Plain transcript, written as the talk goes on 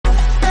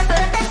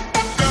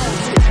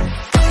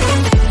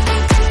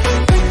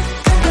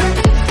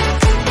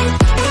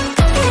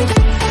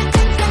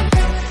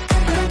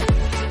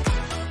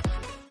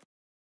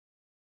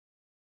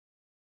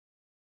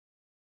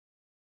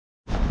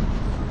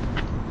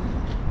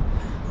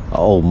at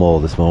Old Moor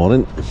this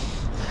morning.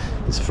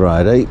 It's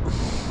Friday,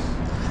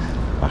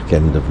 back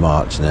end of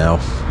March now,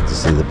 to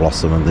see the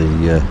blossom of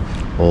the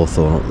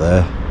hawthorn up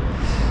there.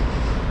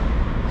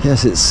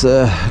 Yes, it's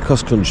a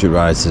cross-country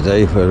ride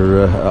today.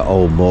 We're at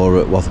Old Moor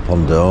at WAth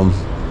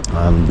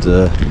and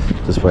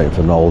just waiting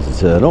for Noel to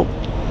turn up.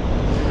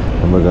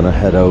 And we're going to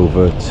head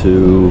over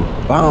to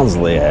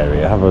Barnsley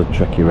area, have a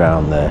trekkie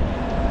round there.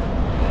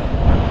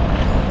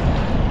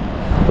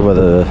 The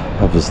weather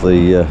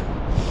obviously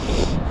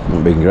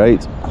hasn't been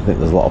great. I think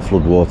there's a lot of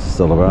flood water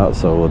still about,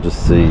 so we'll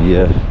just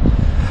see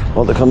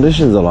what the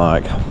conditions are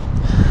like.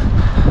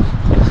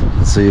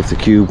 Let's see if the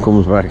cube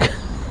comes back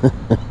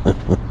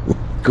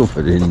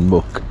covered in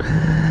muck.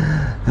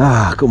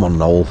 Ah, come on,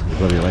 Noel.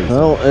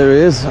 Well, here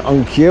he is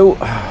on cue.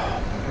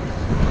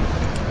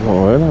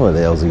 Oh, I don't know where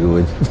the hell's he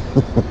going.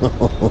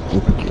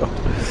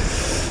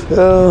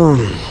 Oh,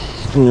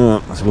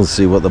 yeah, so we'll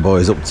see what the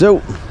boy's up to.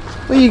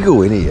 Where are you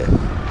going here?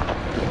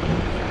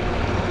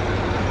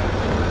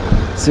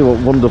 See what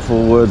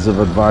wonderful words of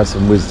advice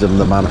and wisdom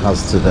the man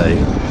has today.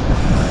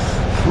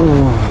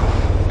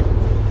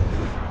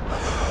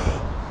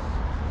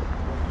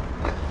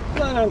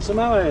 Well, handsome,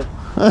 how are you?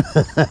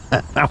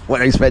 I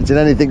wasn't expecting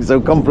anything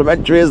so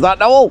complimentary as that,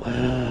 Noel.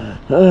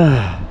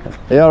 Are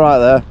you alright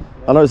there?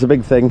 I know it's a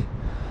big thing.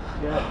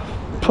 Yeah.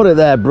 Put it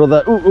there,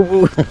 brother. Ooh,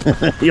 ooh, ooh.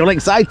 You're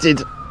excited.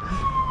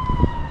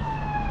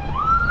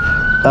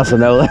 That's a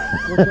no.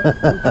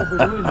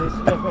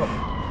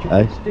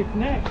 Hey? Stiff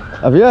neck.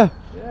 Have you? Yeah.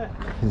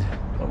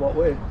 What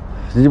way?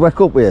 Did you wake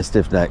up with a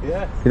stiff neck?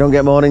 Yeah. You don't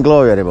get morning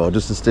glory anymore,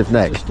 just a stiff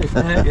neck? Just a stiff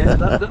neck,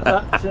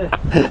 yeah.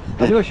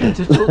 I knew I shouldn't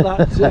have took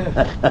that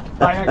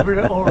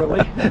Viagra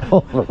orally.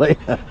 Orally?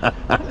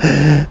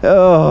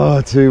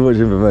 Oh, too much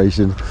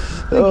information.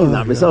 Thinking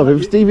that myself.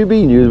 If Stevie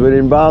B News were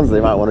in Barnsley,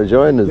 they might want to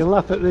join us. You can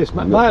laugh at this.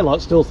 My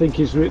lot still think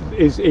he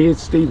is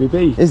Stevie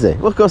B. Is he?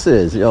 Well, of course it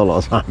is. Your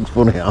lot's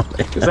funny, aren't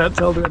they? Because I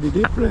told her any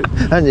different.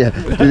 And yeah,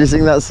 did you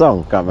sing that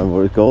song? Can't remember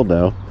what it's called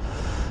now.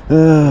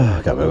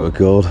 I can't remember what it's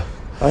called.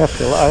 I have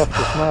to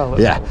smile.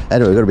 Yeah.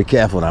 Anyway, we've got to be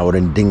careful now. We're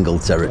in Dingle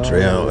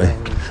territory, aren't we?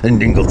 In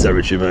Dingle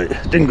territory, mate.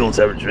 Dingle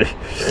territory.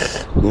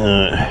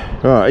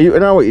 Right. You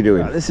know what you're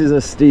doing? This is a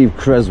Steve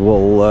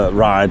Creswell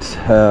ride.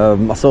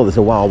 I saw this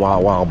a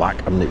while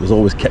back, and it was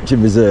always kept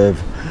in reserve.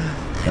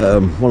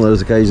 One of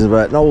those occasions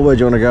where, no, where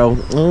do you want to go?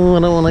 Oh, I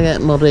don't want to get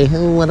muddy.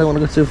 Oh, I don't want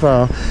to go too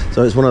far.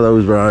 So it's one of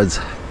those rides,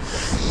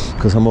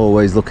 because I'm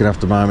always looking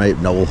after my mate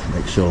Noel,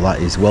 make sure that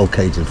is well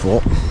catered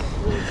for.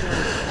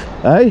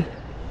 Hey?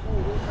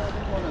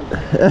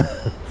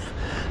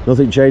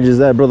 Nothing changes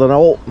there, brother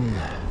Noel.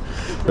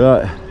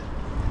 Right.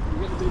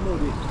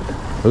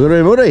 We're going to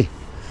be muddy.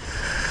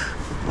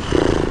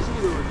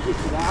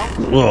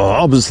 Oh,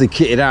 obviously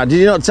kitted out. Did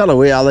you not tell her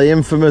we are the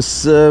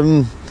infamous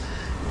brothers?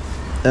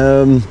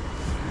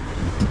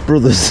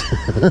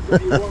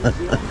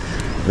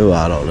 Oh,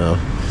 I don't know.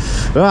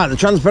 Right, the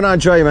Transpennine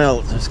Trail,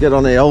 mate. Let's get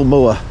on the Old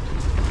Moor.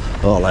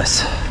 Or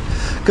less.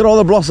 Get all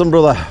the blossom,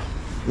 brother.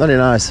 Very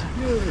nice.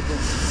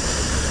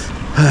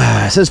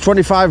 It says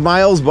 25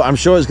 miles, but I'm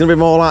sure it's going to be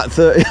more like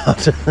 30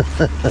 odd.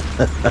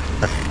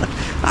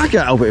 I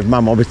can't help it if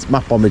my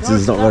map-o-meter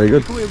is not very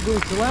good. I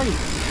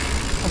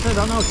said,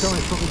 I know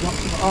Tony's probably got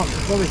some on.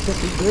 He's probably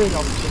kept it bird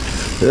on.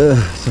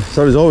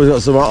 So he's always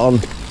got some on.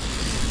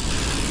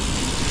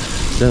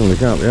 Generally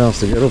can't be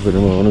asked to get up in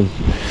the morning.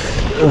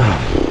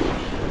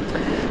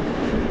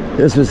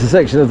 This was a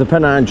section of the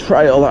Pennine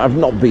Trail that I've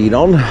not been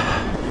on.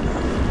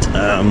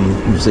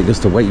 Obviously it goes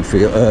to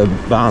Wakefield,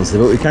 Barnsley,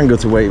 but we can go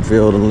to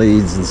Wakefield and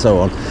Leeds and so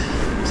on.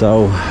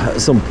 So at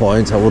some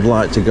point I would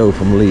like to go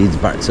from Leeds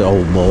back to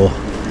Old Moor.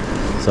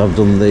 So I've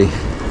done the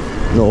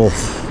north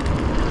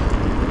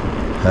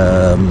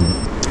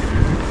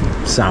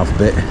south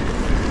bit,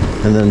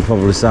 and then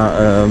probably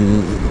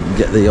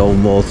get the Old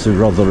Moor to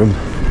Rotherham,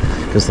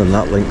 because then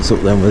that links up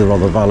then with the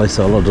Rother Valley.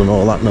 So I'll have done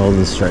all that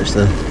northern stretch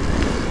then.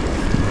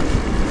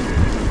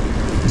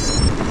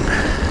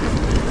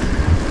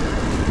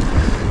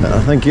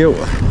 Thank you.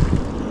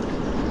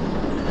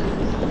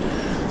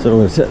 So I'm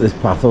going to take this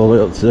path all the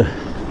way up to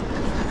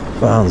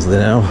Barnsley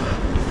now.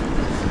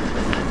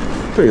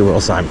 Pretty well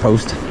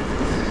signpost.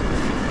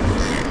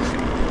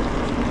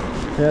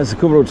 Yeah, so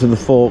coming up to the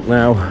fork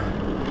now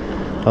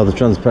of the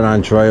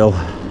Transpennine Trail.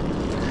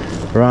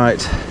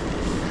 Right,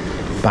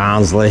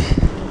 Barnsley,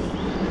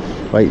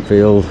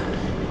 Wakefield,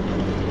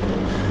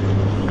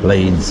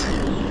 Leeds,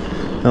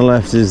 and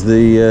left is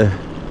the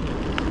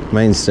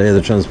mainstay of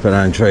the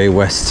Transpennine Trail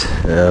west.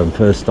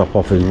 First stop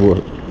off is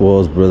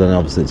Worsborough, then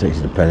obviously it takes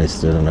you to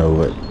Penistone and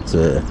over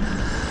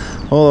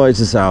all the way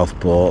to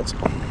Southport.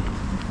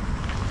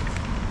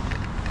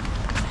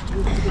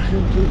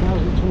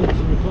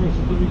 2020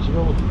 replaces the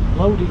original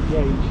loading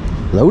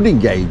gauge. Loading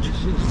gauge?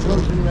 Since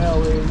Royston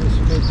Railway and this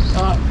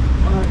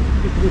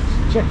if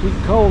it's checking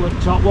coal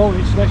at top, won't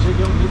it? Especially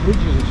going to the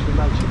bridges, as you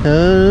imagine.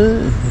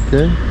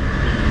 Okay.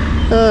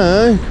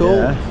 Cool.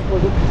 Yeah. It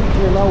was a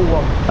particularly low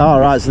one. All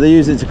right, so they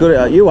use it to cut it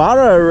out. You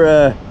are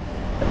a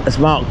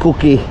smart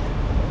cookie.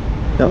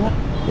 Yeah.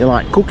 You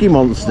like Cookie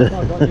Monster?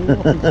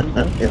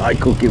 You like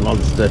Cookie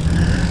Monster?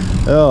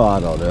 Oh, I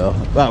don't know.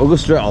 Right, we'll go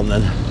straight on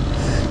then.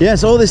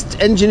 Yes, all this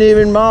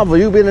engineering marvel.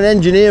 You've been an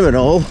engineer and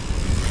all.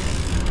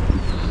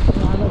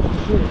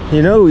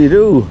 You know, you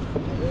do.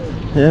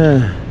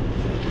 Yeah.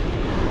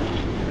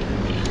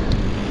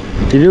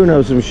 You do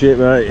know some shit,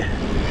 mate.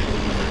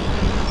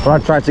 But I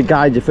try to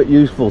guide you for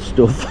useful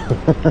stuff.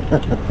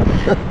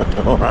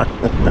 Alright.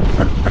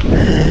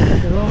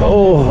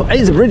 Oh,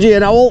 it's a bridge here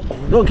now.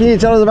 What can you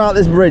tell us about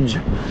this bridge?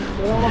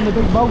 They're all on the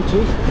big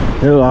motors.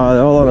 They're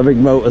all on the big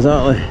motors,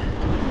 aren't they?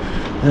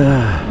 I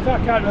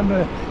can't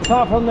remember,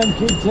 apart from them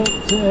kids at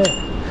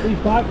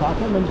Leaf Bike Park, I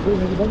can't remember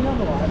seeing anybody on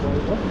the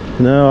lightway.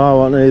 No, I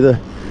won't either.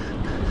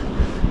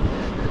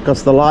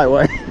 Because the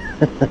lightway.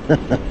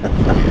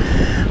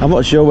 I'm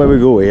not sure where we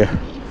go here.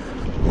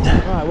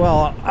 Right,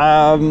 well,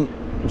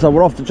 so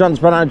we're off the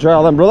Transpennine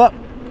Trail then, brother.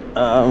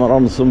 We're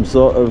on some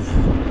sort of,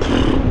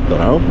 don't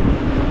know.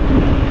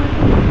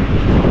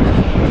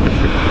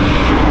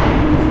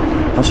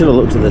 I should have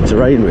looked at the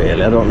terrain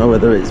really. I don't know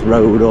whether it's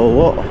road or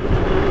what.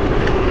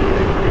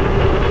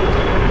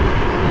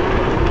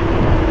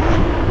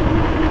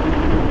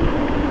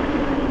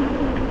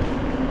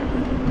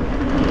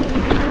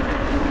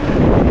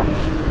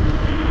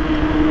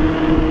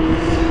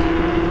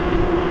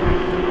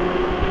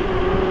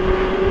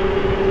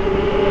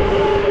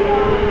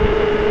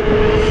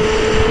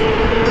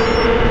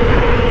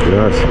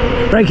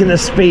 Breaking the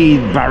speed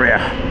barrier.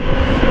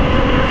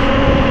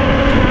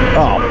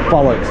 Oh,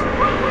 bollocks.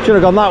 Should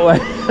have gone that way.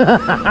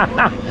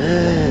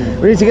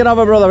 We need to get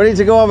over, brother. We need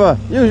to go over.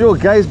 Usual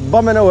case,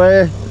 bombing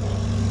away.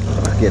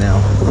 Fucking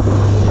hell.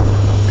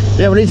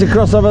 Yeah, we need to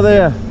cross over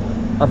there,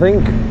 I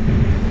think.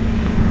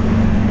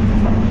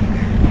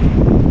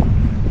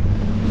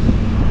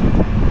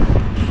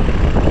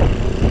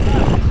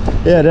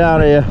 Yeah,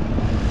 down here.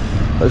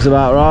 Looks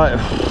about right.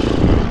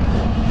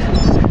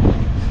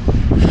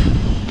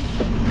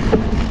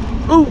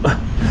 Ooh.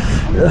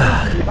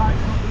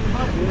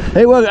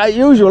 It works as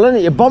usual, isn't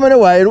it? You're bombing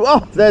away and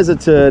oh, there's a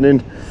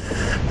turning.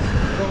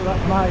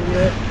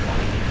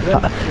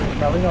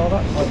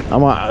 I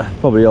might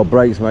probably your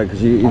brakes, mate,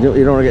 because you don't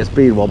want to get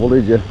speed wobble,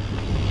 did you?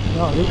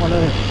 No, I didn't want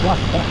to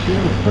flash back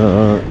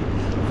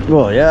you.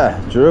 Well,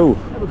 yeah, true.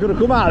 We could have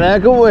come out there,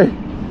 couldn't we?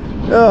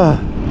 Oh.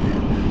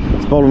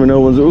 It's following no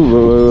one's. Ooh,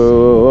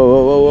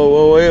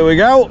 whoa, here we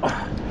go.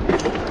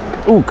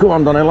 Oh, come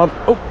on, Donny, lad.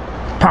 Oh,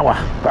 power.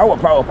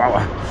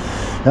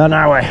 And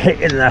now we're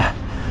hitting the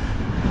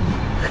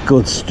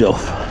good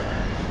stuff.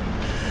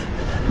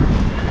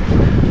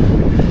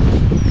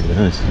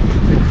 Nice.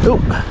 Oh.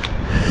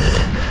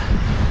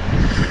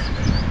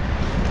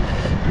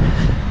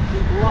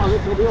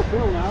 It'll be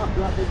uphill now after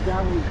that big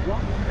downward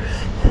drop.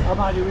 How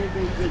about you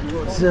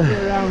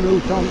around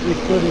route on this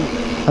bloody?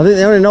 I think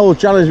the only novel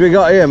challenge we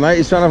got here, mate,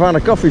 is trying to find a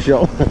coffee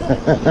shop.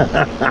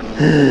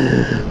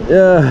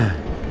 Yeah.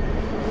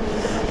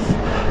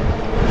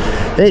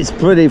 It's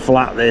pretty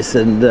flat this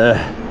and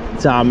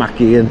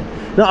tarmacky and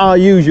not our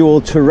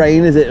usual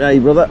terrain, is it, eh,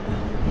 brother?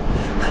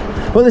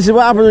 Well, this is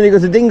what happens when you go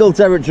to Dingle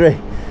territory.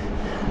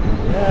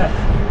 Yeah.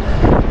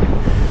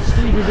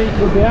 Stevie B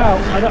could be out.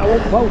 I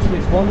won't post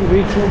this one, you'll be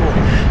in trouble.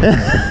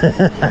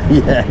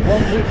 Yeah.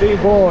 Once it be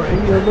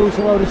boring, you'll lose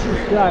a load of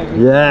subscribers.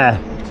 Yeah.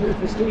 Two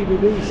for Stevie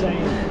B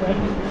saying,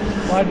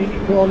 why didn't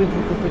you call in for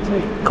a cup of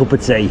tea? Cup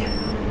of tea.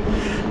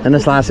 And a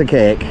slice of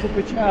cake. Cup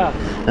of char.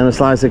 And a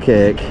slice of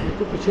cake.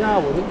 Cup of char,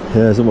 would it?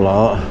 Yeah, something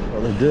like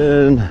that. The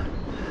Dearne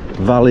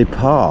VAlley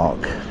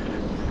PArk.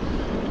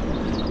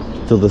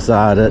 To the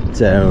side of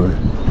town.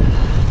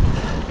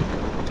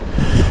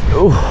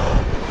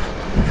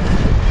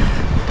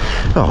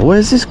 Oh,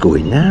 where's this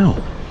going now?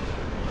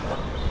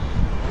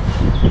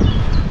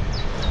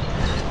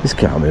 This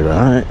can't be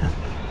right.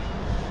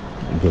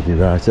 Bloody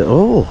right at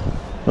all.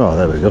 Oh,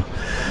 there we go.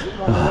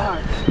 Oh.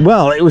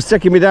 Well, it was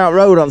taking me down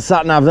road on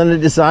sat-nav, then it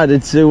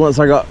decided to, once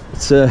I got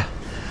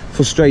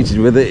frustrated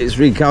with it, it's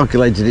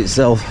recalculated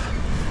itself.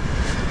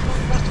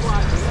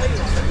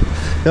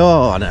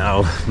 Oh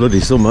no, bloody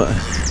summer.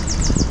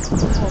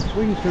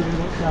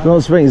 No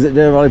swings at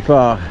Dearne VAlley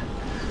PArk.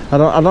 I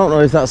don't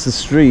know if that's the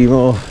stream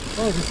or. Oh,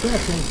 there's a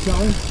staircase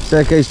challenge.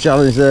 Staircase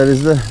challenge there,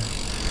 is there?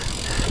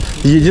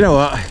 Do you know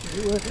what?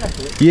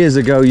 Years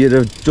ago you'd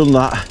have done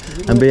that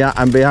and be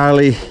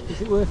highly.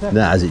 Is it worth it?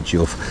 Nah, is it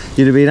chuff?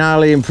 You'd have been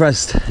highly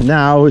impressed.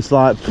 Now it's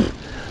like,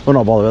 we're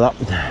not bothered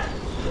with that.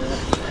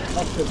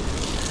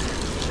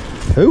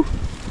 Who?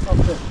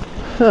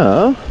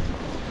 Oh.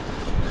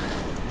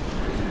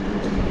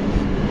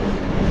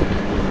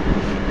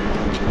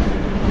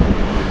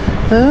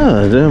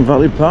 Ah, Dearne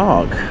VAlley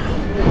PArk.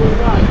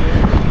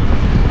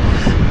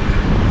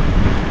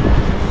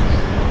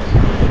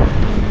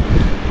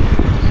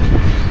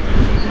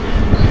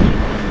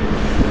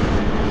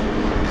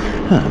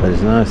 Ah, but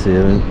it's nice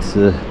here in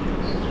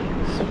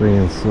spring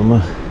and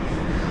summer.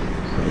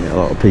 You get a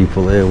lot of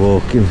people here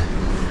walking.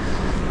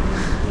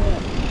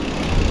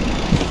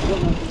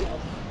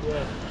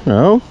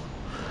 No?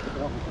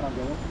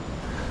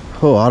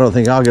 Oh, I don't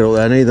think I'll get up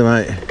there neither,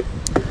 mate.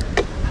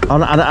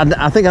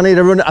 I think I need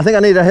a run. I think I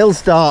need a hill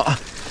start.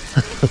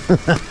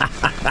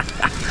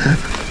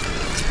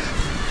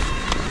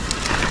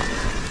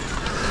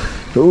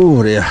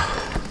 Oh dear.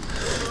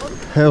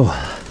 Oh,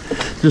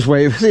 just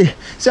wait. See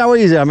how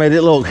easy I made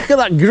it look. Look at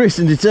that grit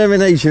and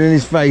determination in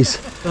his face.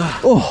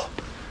 Oh,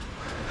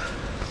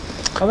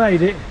 I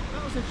made it.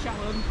 That was a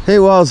challenge. It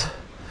was.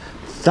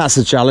 That's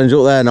a challenge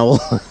up there, Noel.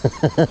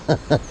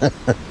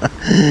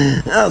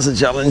 That's a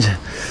challenge.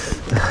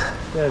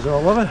 There's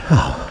all of it.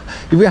 Oh,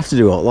 we have to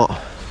do a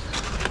lot.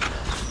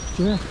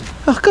 Do you?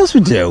 Oh, of course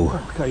we do.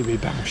 Oh, can't you be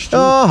bounced?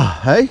 Oh,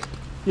 hey.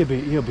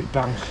 You'll be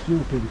bounced. You'll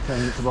be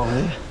playing it tomorrow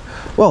here.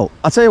 Well,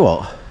 I'll tell you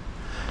what.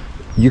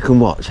 You can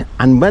watch,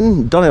 and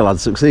when Donny lad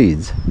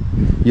succeeds,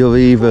 you'll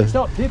be either. It's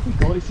not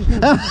difficult. It's just.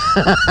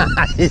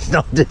 It's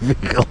not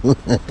difficult.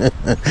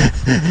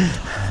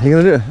 You're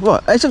gonna do it.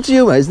 What? It's up to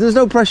you, mate. There's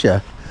no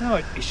pressure. No,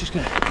 it's just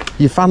gonna.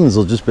 Your fans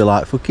will just be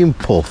like fucking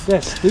puff.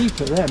 They're steep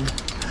for them.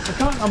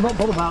 I'm not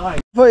bothered about that.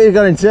 I thought you'd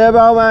gone in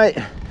turbo, mate.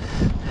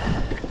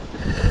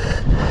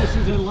 This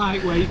is a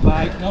lightweight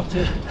bike, not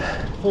a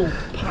full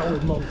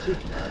powered Monty.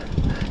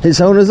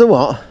 It's owned as a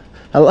what?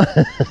 A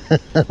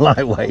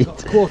lightweight.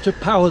 Got a quarter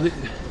power that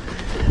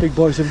big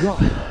boys have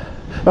got.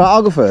 Right,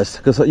 I'll go first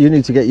because you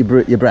need to get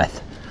your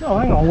breath. No,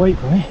 hang on, wait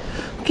for me.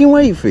 I can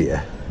wait for you.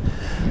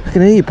 I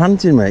can hear you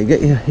panting, mate.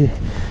 Get your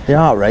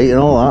heart rate and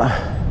all that.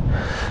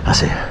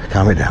 That's it.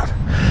 Calm it down.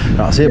 Right,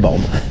 I'll see you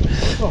bottom.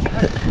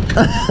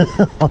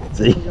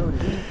 Monty.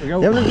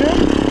 You having a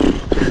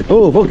drink?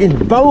 Oh,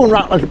 fucking bone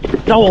rattler,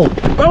 Noel.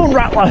 Bone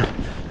rattler.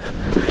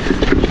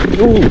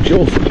 Oh,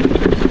 chuff.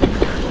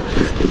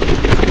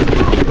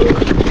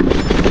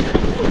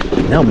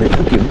 Now I'm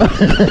fucking.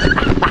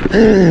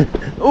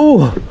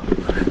 Oh.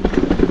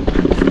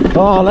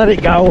 Oh, let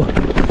it go.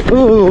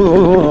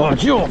 Oh,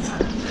 chuff.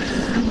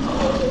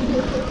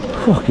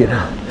 Fucking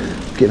hell.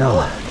 Fucking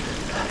hell.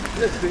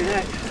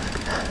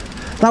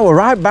 That were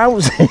right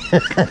bouncing.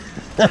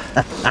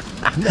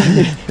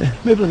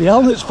 Maybe the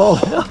helmet's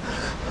falling off.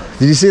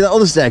 Did you see that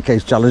other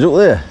staircase challenge up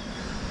there?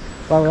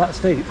 Why was that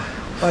steep?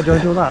 Why do I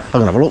do that? I'm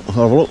gonna have a look. I'll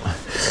have a look.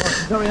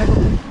 Sorry, I got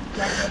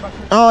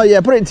Oh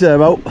yeah, put it in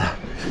turbo.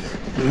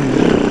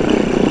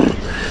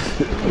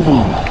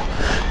 Oh,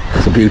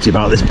 that's the beauty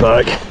about this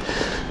bike.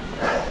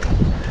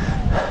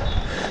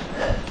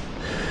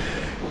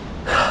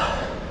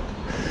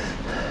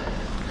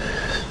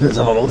 Let's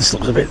have a look. This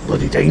looks a bit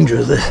bloody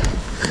dangerous.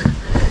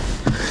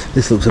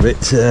 This looks a bit.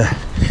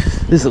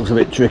 This looks a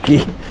bit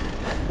tricky.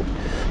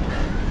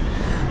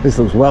 This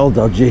looks well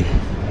dodgy.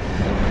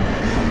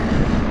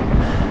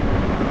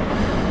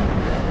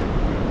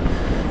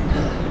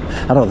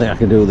 I don't think I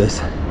can do this.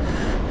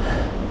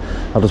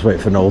 I'll just wait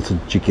for Noel to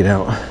chicken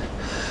out.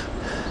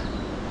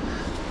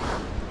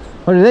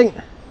 What do you think?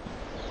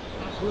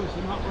 That's worse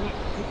than that one.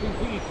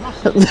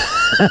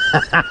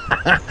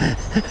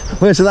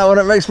 Where's that one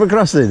at Mexford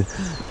Crossing?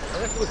 I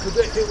reckon we could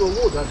if it were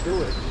wood, I'd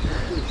do it.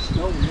 It's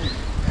stone.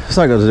 It's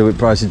not got to do with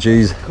price of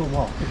cheese. Come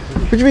on.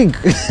 What do you mean?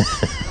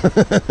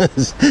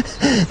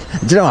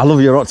 Do you know, I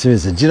love your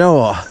optimism. Do you know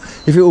what?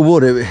 If it were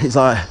wood, it's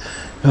like...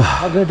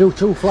 I'm going to do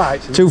 2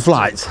 flights. 2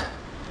 flights.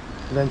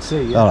 And then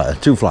see. Yeah?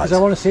 Alright, 2 flights. Because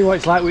I want to see what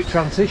it's like with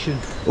transition.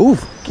 Ooh,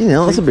 you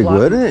know, that's a big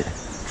word, isn't it?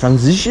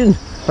 Transition.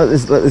 Let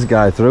this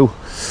guy through.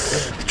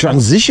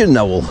 Transition,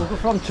 Noel. We'll go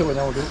from 2 and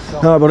then we'll do it.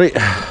 Alright, buddy.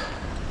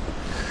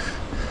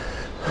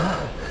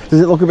 Does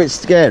it look a bit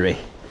scary?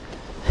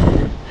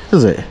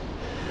 Does it?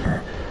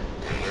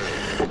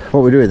 What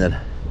are we doing then?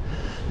 Are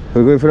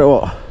we going for it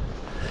or what?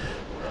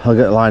 I'll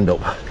get it lined up.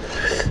 I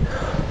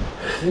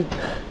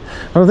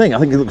don't think. I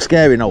think it looks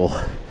scary, Noel.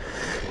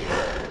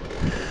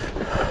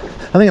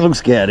 I think it looks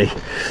scary.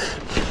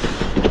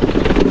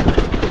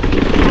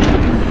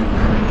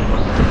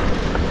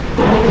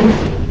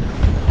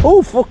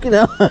 Oh, fucking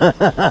hell.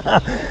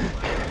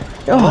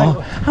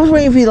 Oh, I was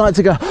waiting for you like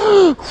to go.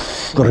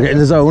 Got to get in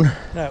the zone.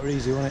 That was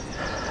easy, wasn't it?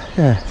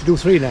 Yeah. Should do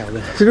 3 now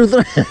then? Should do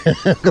 3?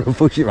 Got to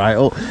push it right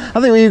up.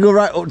 I think we can go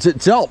right up to the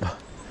top.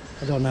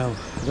 I don't know.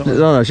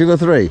 No, should we go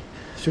 3?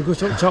 Should we go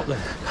to the top then?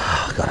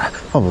 Oh, God,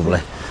 probably.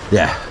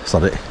 Yeah,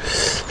 sod it.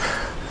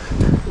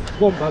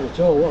 Wasn't bad at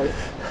all, was it?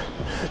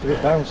 Just a bit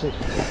bouncy.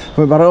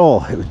 Wasn't bad at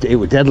all. It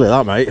was deadly,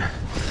 that, mate.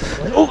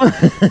 Oh.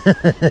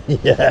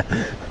 Yeah,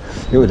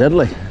 it was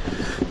deadly.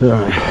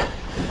 Right.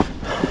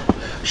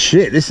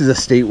 Shit, this is a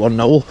steep one,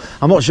 Noel.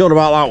 I'm not sure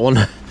about that one.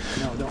 No,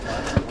 don't like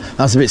that.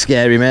 That's a bit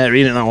scary, mate,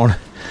 isn't it, that one?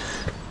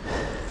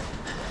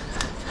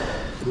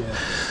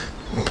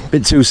 Yeah.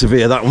 Bit too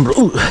severe, that one,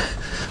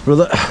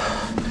 brother.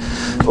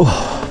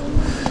 Oh.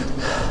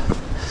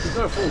 You've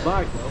got a full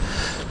bike, though.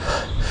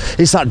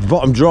 It's that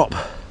bottom drop.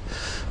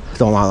 I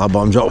don't like that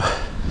bottom drop.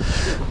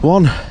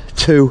 1,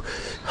 2.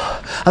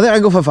 I think I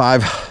go for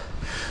 5.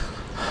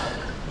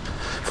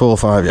 4,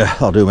 5, yeah,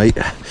 I'll do, mate.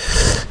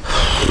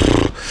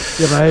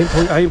 Yeah,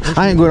 but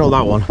I ain't going up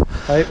that one.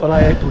 I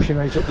ain't pushing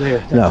right up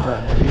there.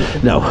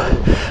 No.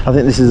 I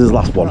think this is his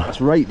last one. That's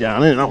right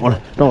down, isn't it, that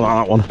one? Don't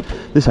like that one.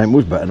 This ain't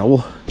much better,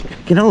 Noel.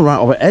 Get on right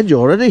over edge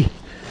already.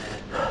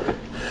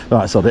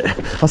 Right, sod it.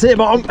 I'll see you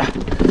bottom.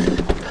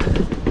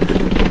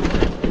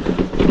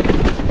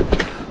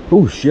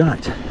 Oh,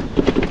 shite.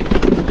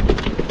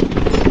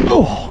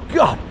 Oh,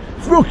 God.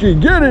 Fucking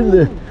get in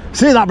there.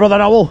 See that, brother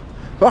Noel?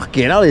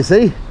 Fucking hell, you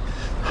see?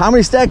 How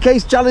many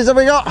staircase challenges have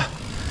we got?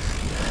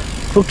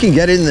 Fucking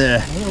get in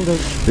there.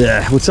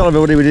 Yeah, we'll tell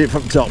everybody we did it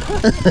from top.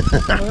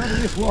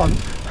 This one.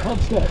 Oh,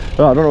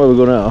 I don't know where we're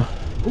going now.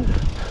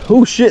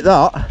 Oh, shit,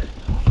 that.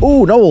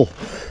 Oh, Noel.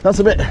 That's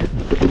a bit.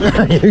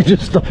 You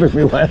just stopping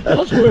me where?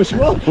 That's worse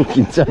one.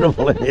 Fucking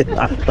terrible, isn't it?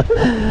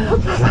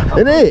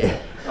 Isn't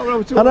it?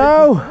 I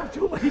know.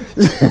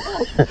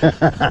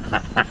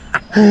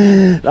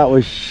 That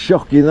was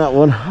shocking, that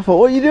one. I thought,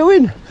 what are you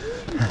doing?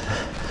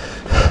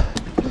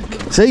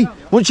 See,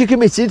 once you're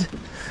committed,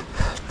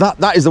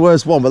 that is the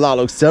worst one, but that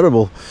looks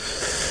terrible.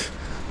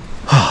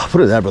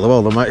 Put it there, brother.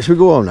 Well done, mate. Should we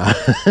go home now?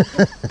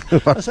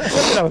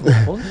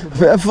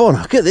 Bit of fun.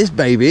 Look at this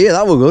baby here.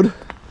 That was good.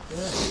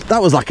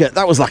 That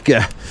was like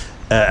a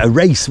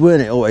race,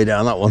 weren't it? All the way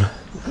down that one.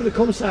 We could have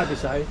come side by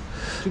side.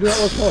 Should we do that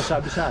one more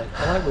side by side?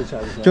 I like one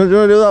side by side. Do you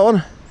want to do that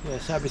one? Yeah,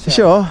 side by side.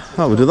 Sure.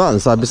 Oh, we'll do that then,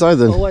 side by side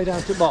then. All the way down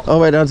to the bottom. All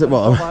the way down to the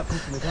bottom.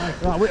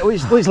 Right,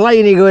 which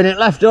lane are you going in?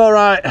 Left or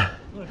right? Well,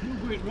 if you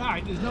go it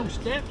right, there's no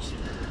steps.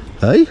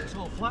 Hey? It's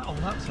all flat on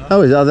that side.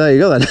 Oh, there you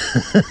go then.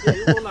 Yeah,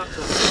 you go on that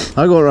side.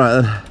 I'll go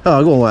right then. Oh,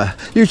 I'll go on where?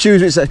 You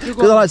choose which side.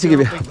 Because I like to give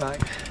you.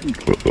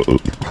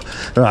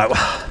 Right.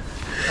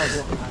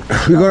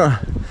 We're going.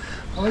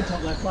 I went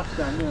top left last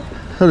time, yeah.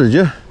 Oh, did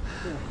you? Yeah.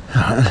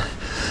 Right.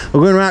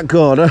 We're going right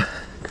corner. Are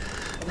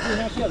we going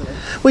out together then?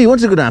 Well, you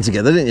wanted to go down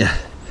together, didn't you?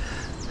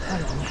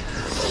 Hang on.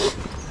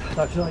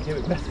 I feel like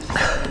it better.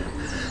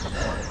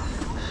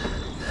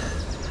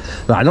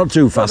 Right, not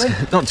too fast.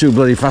 Not too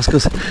bloody fast,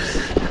 because.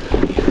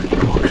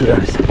 Oh,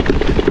 Christ.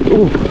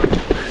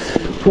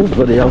 Oh,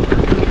 bloody hell.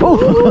 Oh!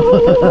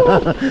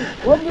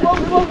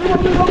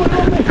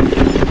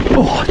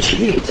 Oh,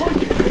 shit.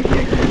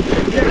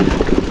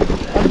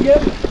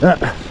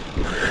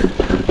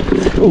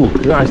 Oh,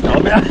 Christ. I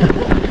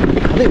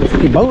think we're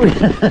fucking bone.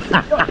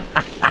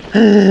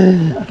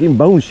 Fucking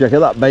bone shaker,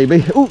 that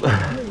baby. Ooh.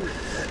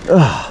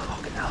 Oh,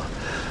 fucking hell.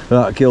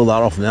 Right, kill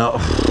that off now.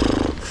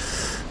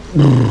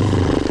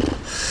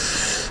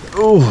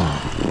 Oh.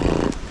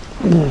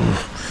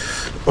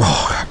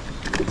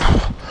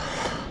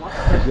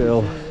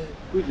 Girl.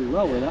 We do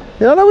well with that.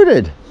 Yeah, I know we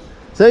did.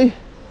 See?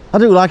 I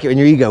do like it when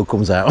your ego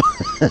comes out.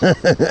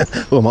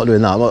 Well, I'm not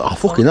doing that. I'm like, oh,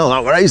 fucking hell,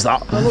 that raised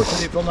that. I looked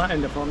at it from that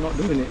end, if I'm not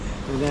doing it.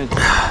 And then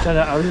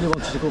I really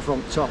wanted to go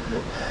from the top,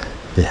 but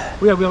yeah.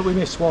 We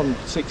missed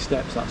 6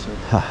 steps, that's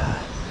all.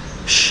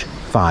 Shh,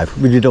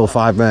 5. We did all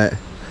 5, mate.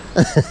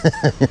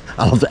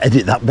 I'll have to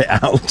edit that bit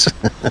out.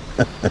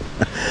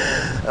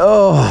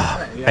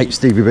 Oh, yeah. H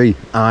Stevie B,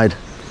 I'd.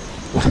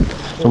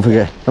 Don't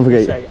forget. I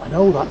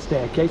know that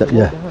staircase.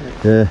 Yeah, down it.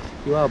 yeah.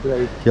 You are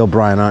brave. You're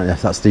Brian, aren't you?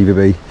 That's Stevie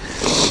B.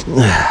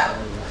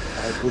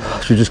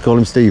 Should we just call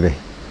him Stevie?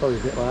 Probably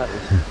a bit like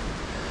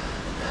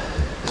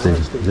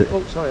this. Stevie.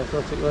 Oh, sorry, I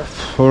thought it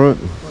left. All right.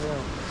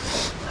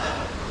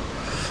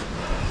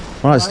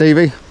 Right,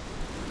 Stevie.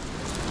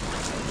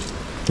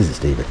 Is it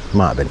Stevie?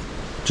 Might have been.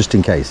 Just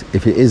in case.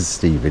 If it is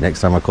Stevie,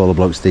 next time I call a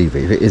bloke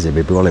Stevie, if it is him,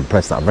 he'd be well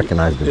impressed that I've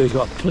recognised him. He's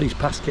got please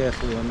pass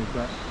carefully on his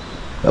back.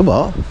 A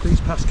what?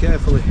 Please pass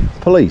carefully.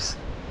 Police.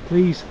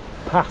 Please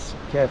pass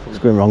carefully.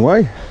 It's going wrong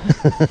way.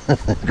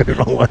 Going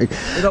wrong way.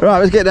 Right,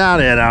 let's get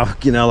down here now.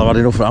 You know, I've had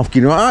enough of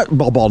that. Right,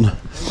 bob on.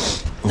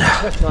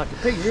 Sweating like a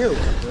pig, you.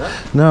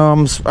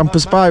 No, I'm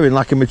perspiring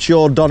like a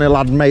mature Donny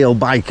lad male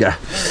biker.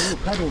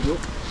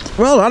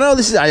 Well, I know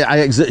this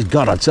is.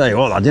 God, I tell you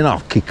what, I didn't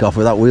have to kick off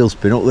with that wheel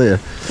spin up there.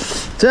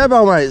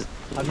 Turbo, mate.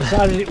 I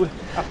decided it was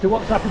after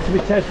what's happened to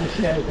my Tesla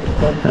share. It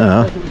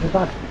was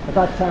a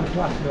bad time to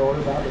ask Nora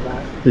about the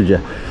bike. Did you?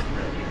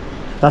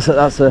 That's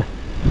a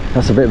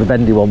bit of a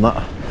bendy one,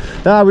 that.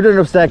 No, we're doing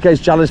a staircase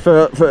challenge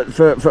for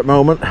the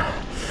moment.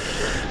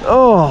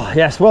 Oh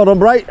yes, well done,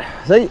 Bright.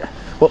 See,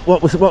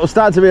 what was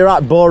starting to be a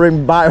right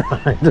boring bike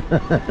ride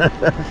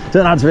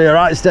turned out to be a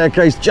right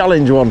staircase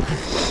challenge one.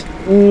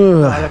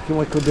 I reckon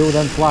we could do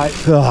them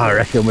flights. Oh, I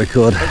reckon we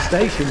could. At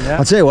station, yeah.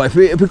 I'll tell you what,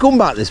 if we come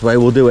back this way,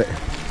 we'll do it.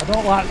 I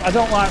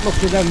don't like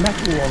looking at them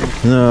metal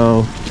ones.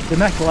 No. The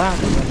metal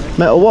aren't they?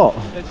 Metal what?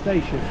 At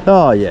station.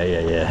 Oh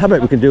yeah. I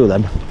bet we can do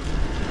them.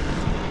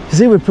 You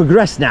see, we've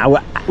progressed now.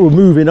 We're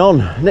moving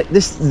on.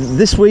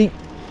 This week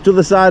to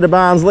the side of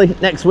Barnsley.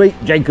 Next week,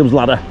 Jacob's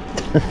Ladder.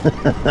 Is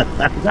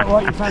that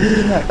what you fancy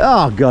doing next?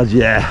 Oh God,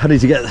 yeah. I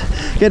need to get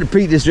the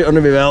Peak District under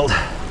my belt.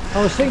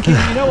 I was thinking,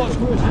 you know what's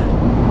worse?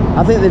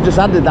 I think they've just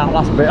added that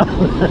last bit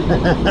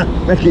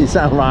on. Make it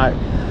sound right.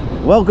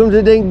 Welcome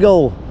to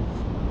Dingle.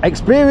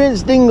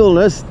 Experience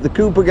Dingleness, the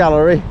Cooper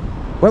Gallery.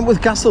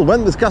 Wentworth Castle.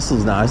 Wentworth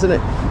Castle's nice, isn't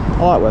it?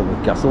 I like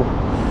Wentworth Castle.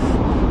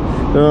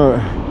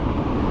 Alright.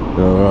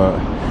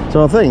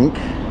 So I think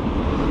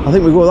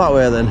we go that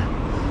way then.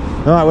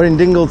 Alright, we're in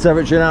Dingle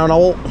territory now,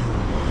 Noel.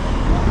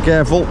 Be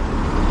careful.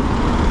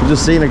 I've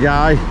just seen a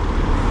guy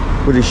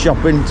with his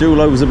shopping, 2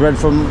 loaves of bread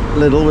from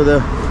Lidl with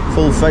a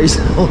full face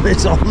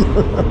helmet on.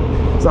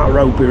 It's that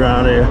ropey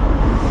round here.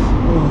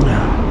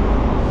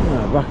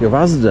 Back of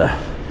Asda.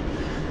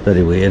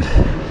 Very weird.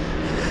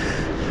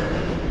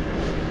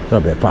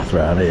 There'll be a path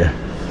round here.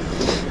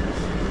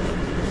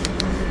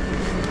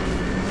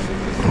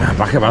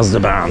 Back up as to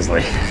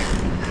Barnsley.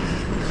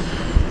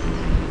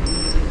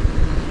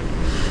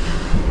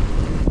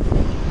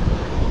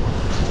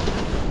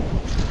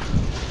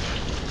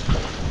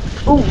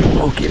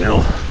 Oh, okay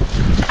now.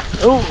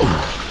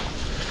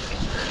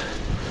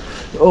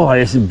 Oh,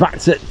 yes, back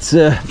to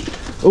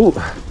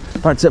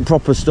back to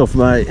proper stuff,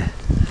 mate.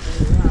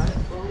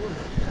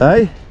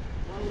 Hey?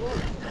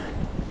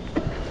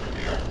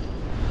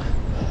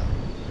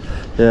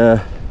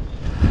 Yeah.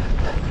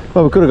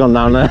 Well, we could have gone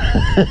down there.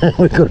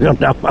 We could have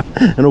gone down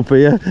and up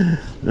here.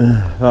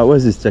 Right,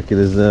 where's this taking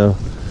us now?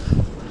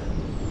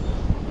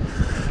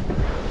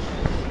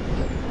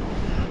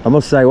 I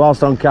must say,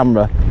 whilst on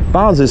camera,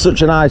 Barnsley is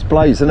such a nice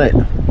place, isn't it?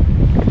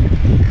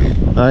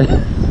 Hey?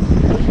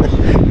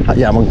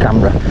 Yeah, I'm on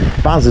camera.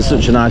 Barnsley is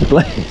such a nice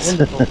place.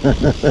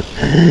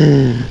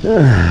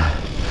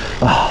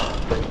 Oh.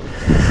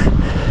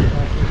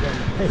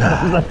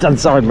 Left hand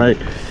side, mate.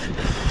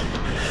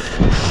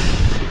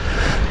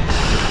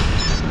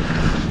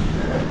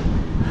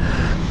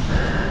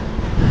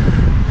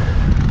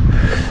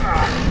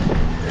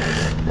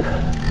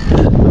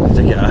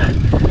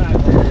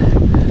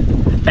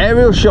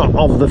 Aerial shot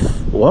of the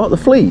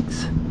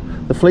Fleet's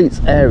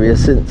area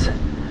since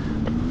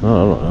I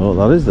don't know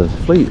what that is. The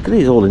Fleet,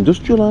 it's all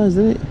industrialised,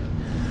 isn't it?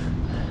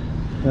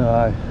 Yeah,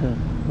 I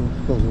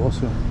suppose it was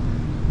so.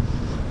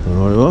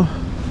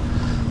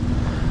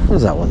 What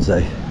does that one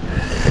say?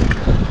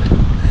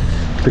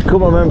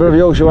 Become a member of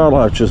Yorkshire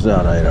Wildlife Trust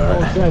now, you know,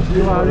 right? Yes,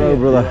 you are hello, here,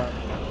 brother.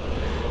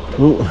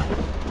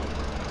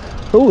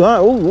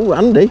 Oh,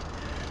 Andy.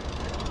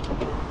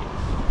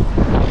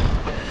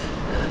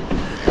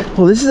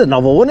 Well, this is a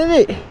novel one, isn't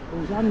it?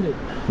 Who's Andy?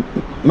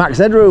 Max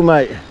Headroom,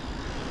 mate.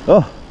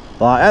 Oh,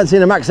 well, I haven't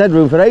seen a Max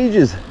Headroom for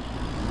ages.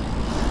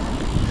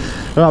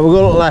 Right, we'll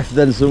go left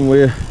then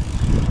somewhere.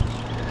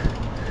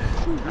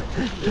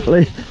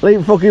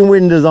 Leave fucking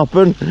windows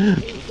open.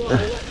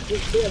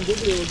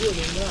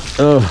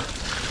 Oh.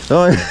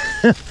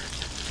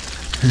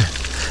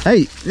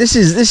 Hey, this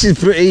is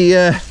pretty.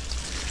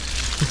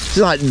 It's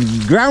like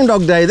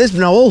Groundhog Day, this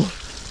Noel.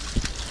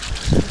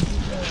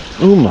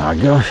 Oh my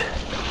gosh.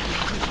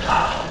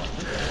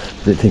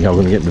 Didn't think I was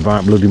going to get my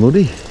bike bloody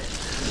muddy.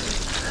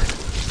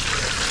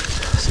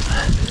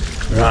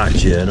 Right,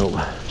 turn up.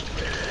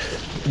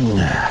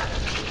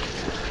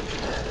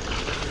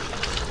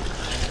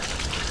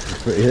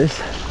 Pretty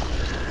this.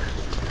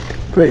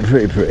 Pretty.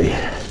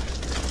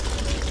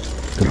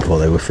 Could have thought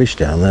there were fish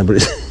down there, but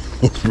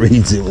it's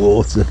reeds in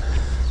water.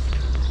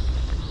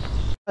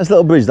 Nice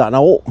little bridge that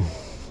now.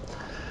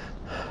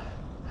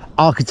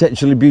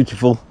 Architecturally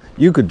beautiful.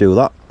 You could do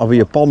that over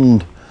your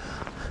pond.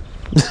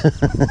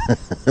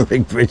 A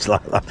big bridge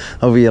like that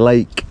over your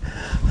lake.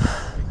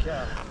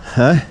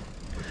 Huh?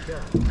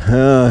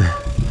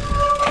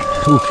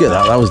 Look at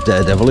that, that was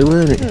daredevil-y,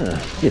 weren't it?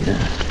 Yeah.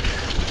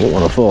 Won't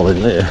want to fall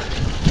in there.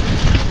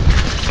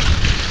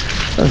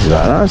 That's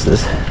about nice,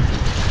 this.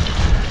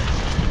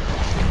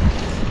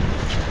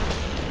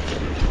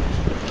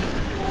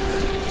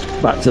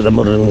 Back to the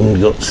mud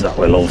and guts that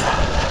we love.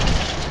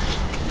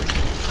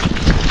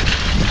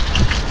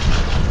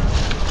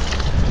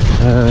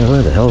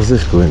 Where the hell's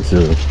this going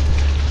to?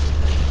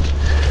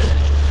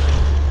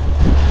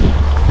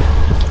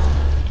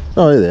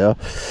 Oh, here they are.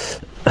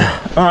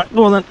 Alright,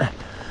 go on then.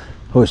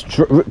 Oh, it's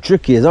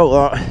tricky as all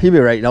that. You be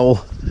right,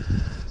 Noel.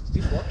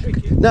 It's what,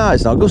 tricky? No,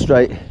 it's not. Go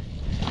straight.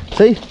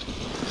 See?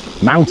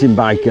 Mountain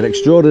biker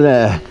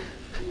extraordinaire.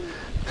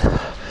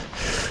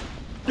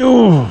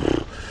 Oh.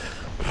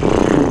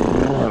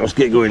 Let's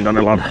get going,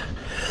 Donny lad. I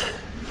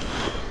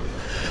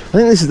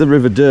think this is the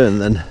River Dearne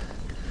then.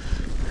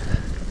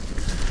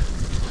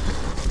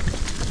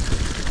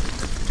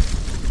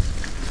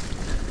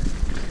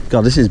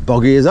 God, this is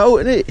boggy as out,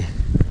 isn't it?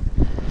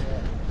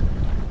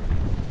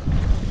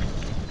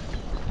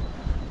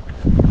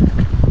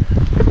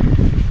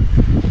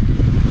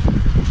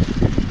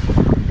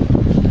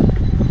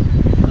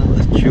 Oh,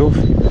 that's chuff.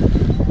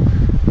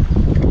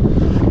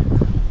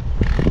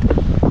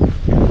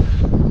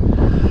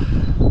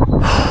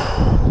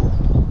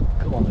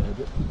 Come on,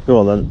 Herbert. Go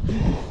on then.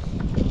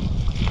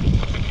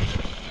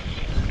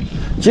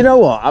 Do you know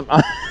what?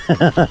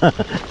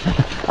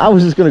 I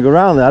was just going to go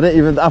around there.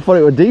 I thought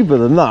it was deeper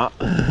than that.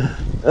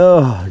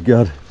 Oh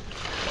God!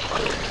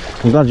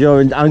 I'm glad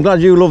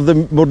you love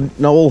the mud,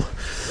 Noel.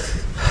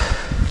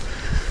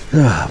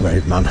 Oh,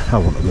 brave man. I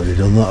wouldn't have really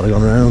done that. I'd have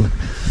gone around.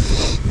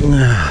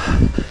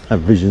 I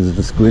have visions of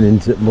just going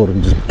into mud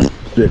and just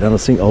straight down a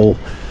sinkhole.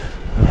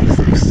 Oh,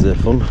 this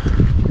is fun.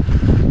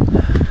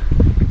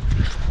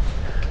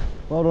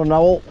 Well done,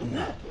 Noel.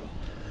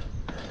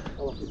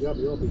 I'll have to grab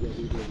you up and get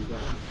you bloody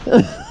down.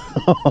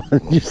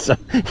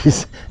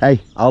 just, hey,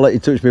 I'll let you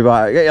touch me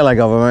back. Get your leg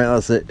over, mate.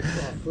 That's it.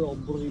 I've put all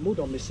bloody mud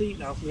on my seat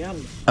now for my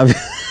hand.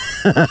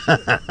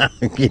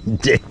 You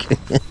dick.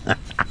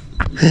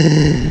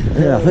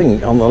 Yeah, I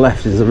think on the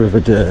left is the River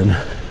Dearne.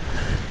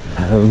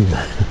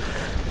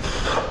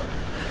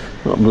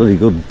 Not bloody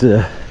good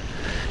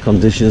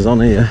conditions on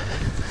here.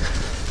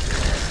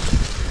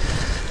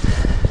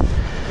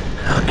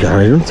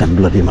 I've done 10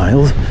 bloody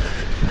miles.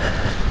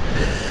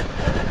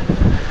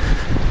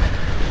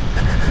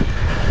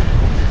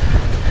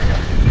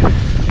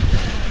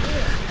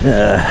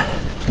 Yeah.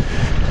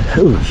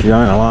 Ooh,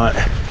 shine a light.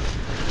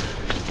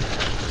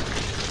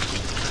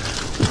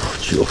 Oh,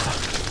 chuff.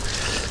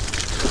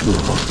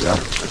 Oh, God.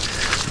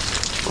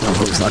 That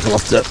looks like a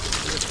lot of...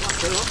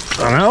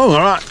 I know,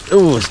 alright.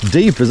 Oh, it's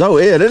deep as out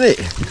here, isn't it?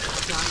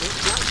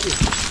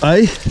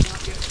 Hey?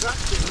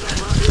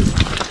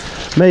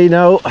 Me,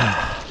 no.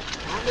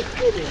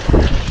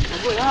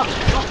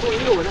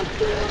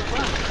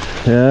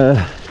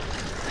 Yeah.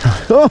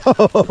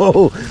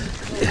 Oh!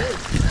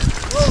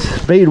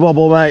 Speed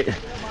wobble, mate.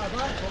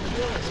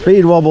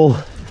 Speed wobble.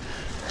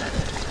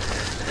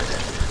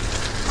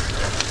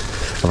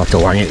 I'll have to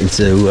wang it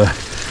into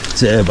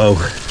turbo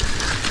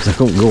because I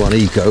couldn't go on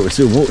eco, it was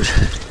too much.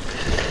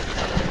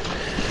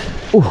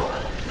 Ooh.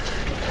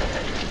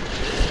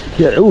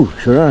 Yeah, ooh,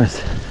 sure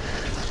nice.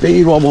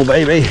 Speed wobble,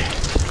 baby.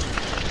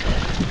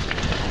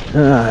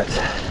 Alright.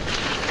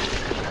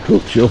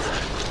 Ooh, chuff.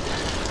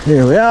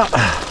 Here we are.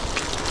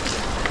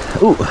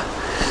 Ooh.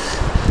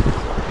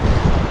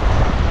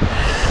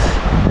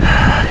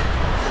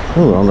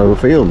 Oh, we're on the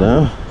field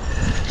now.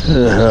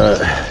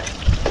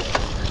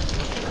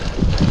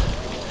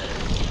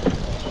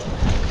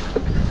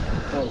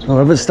 Oh,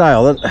 a bit of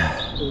style then.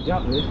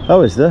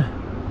 Oh, is there?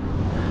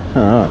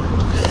 Alright.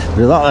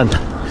 Do that then.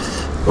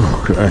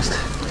 Oh, Christ.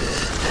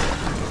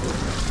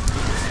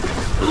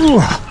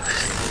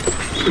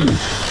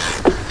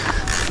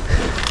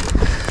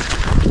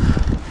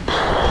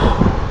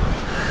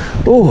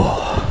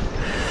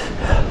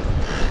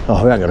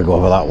 Oh, we ain't gonna go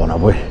over that one,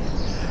 have we?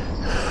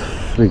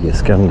 Biggest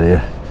scanned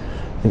here.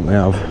 I think we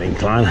have an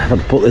incline. I've had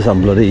to put this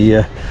on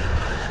bloody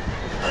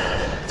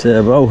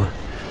turbo.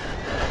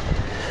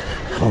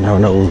 Oh, now I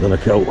know who's gonna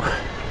cope.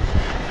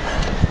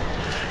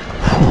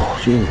 Oh,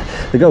 geez.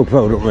 The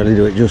GoPro don't really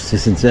do it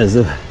justice in terms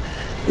of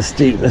the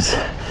steepness.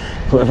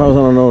 But if I was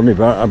on an ordinary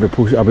bike, I'd be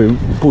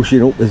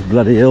pushing up this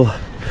bloody hill.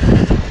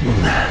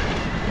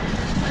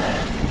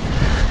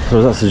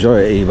 So that's the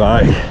joy of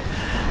e-bike.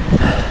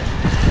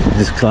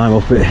 Just climb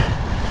up it.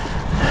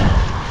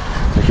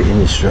 Take it in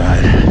your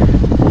stride.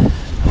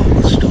 All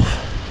good stuff.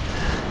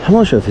 I'm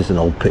not sure if it's an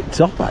old pit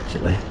top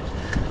actually.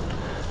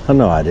 I've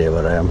no idea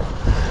where I am.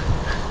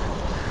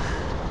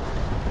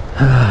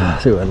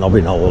 See where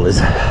Nobby Knoll is.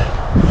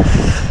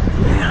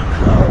 Yeah,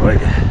 right.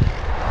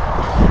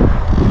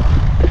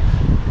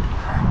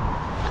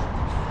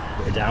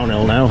 Bit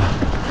downhill now.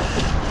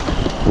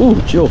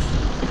 Ooh, chuff.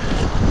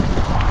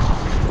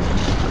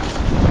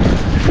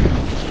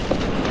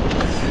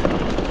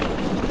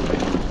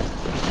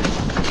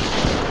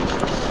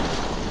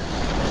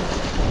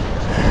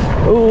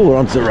 Oh, we're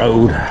onto the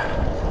road.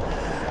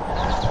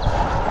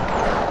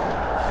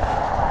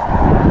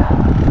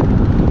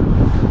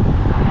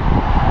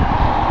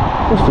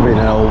 Must have been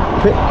an old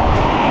pit.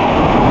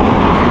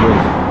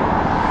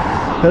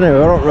 Anyway,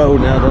 we're on the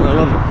road now, don't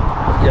know.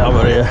 Get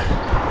over here.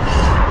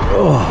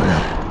 Oh,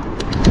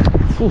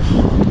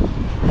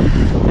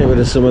 God. Get rid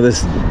of some of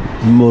this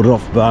mud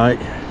off bike.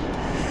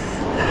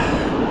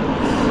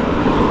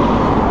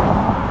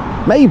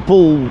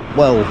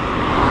 Mapplewell.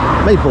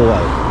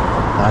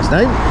 Nice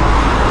name.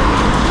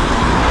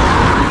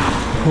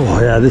 Oh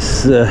yeah,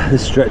 this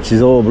stretch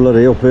is all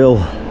bloody uphill.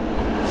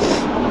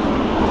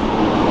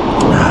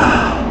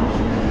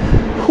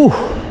 Whew.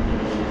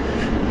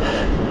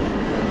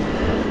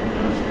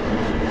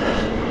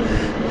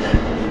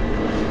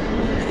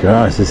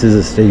 Christ, this is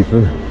a steep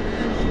one.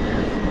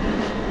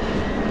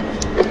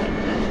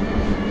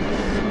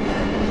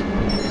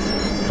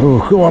 Oh,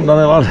 come on,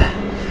 Donny lad.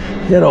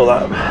 Get all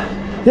that.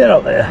 Get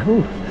up there.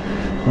 Ooh.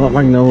 Oh, that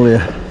magnolia.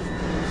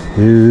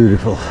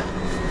 Beautiful.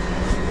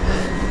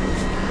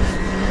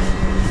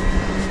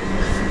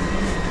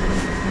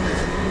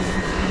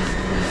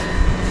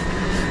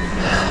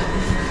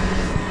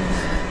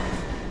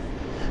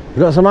 We've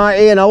got some height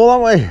here now,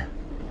 haven't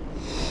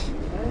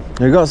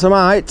we? We've got some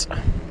height.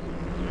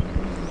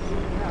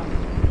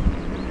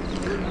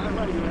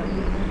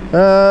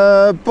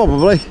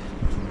 Probably.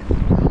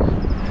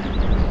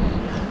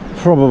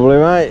 Probably,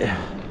 mate.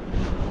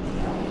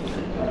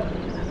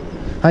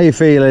 How you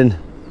feeling?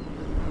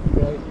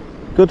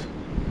 Good.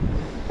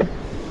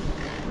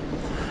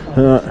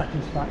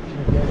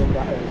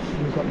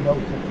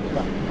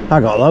 I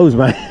got loads,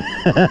 mate.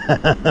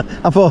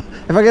 I thought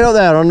if I get up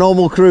there on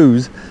normal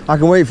cruise, I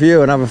can wait for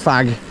you and have a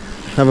fag,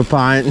 have a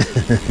pint,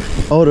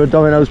 order a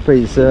Domino's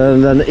pizza,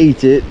 and then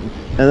eat it,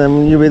 and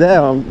then you'll be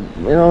there. You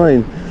know what I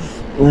mean?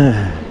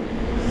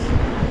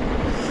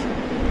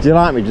 Do you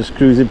like me just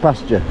cruising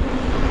past you?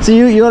 See,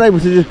 you're able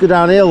to just go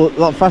downhill a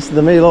lot faster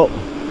than me. Look,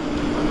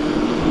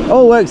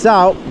 all works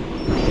out.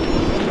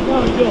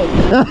 No, it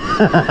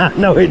don't.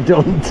 No, it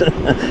don't.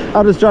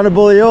 I'm just trying to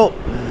bully you up.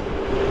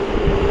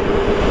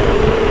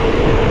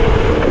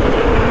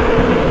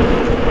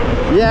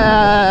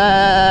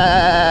 Yeah!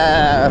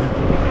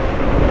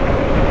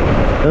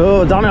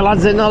 Oh, Donny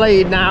lad's in the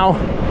lead now.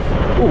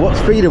 Oh, what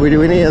speed are we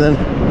doing here then?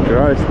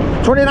 Christ.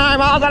 29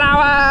 miles an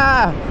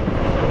hour!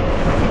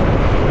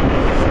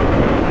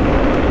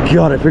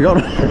 God, if we got,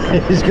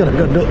 he's gonna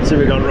go nuts if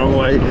we got the wrong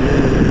way.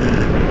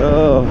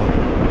 Oh,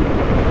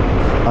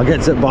 I'll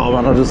get to the bottom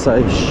and I'll just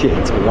say, shit,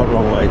 we got the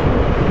wrong way.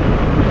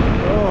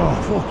 Oh,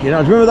 fucking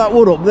hell, do you remember that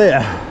wood up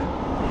there?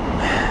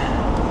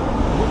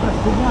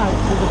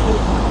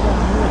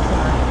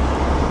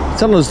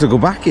 Telling us to go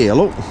back here,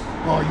 look.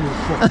 Oh, you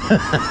fuck.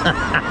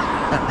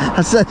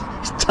 I said,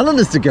 he's telling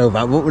us to go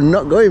back, but we're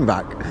not going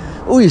back.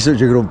 Oh, you're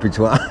such a grumpy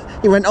twat.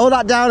 He went, oh,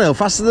 that downhill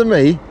faster than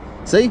me.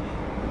 See?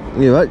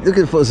 You know, look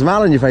at put a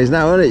smile on your face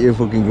now, isn't it, you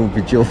fucking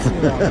grumpy chuff? Oh,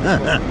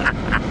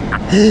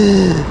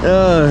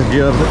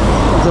 God.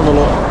 Let's have a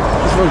look.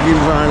 Let's fucking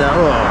find out.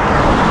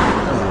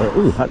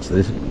 Oh,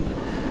 actually,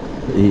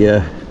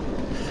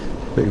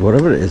 pretty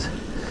whatever it is.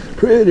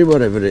 Pretty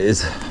whatever it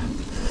is.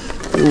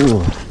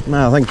 Oh,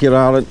 no, thank you,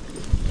 darling.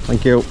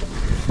 Thank you.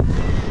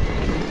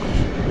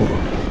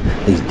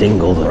 Oh, these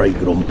dingles are right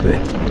grumpy.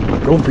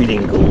 Grumpy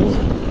dingles.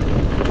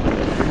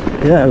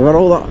 Yeah, we've got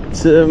all that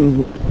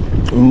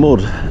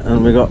mud,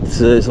 and we got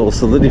it's all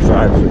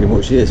solidified pretty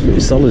much here. It's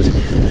pretty solid,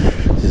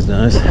 which is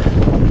nice. I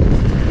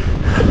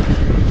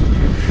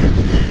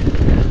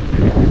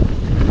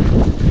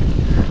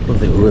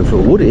think we're going for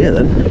a wood here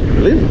then.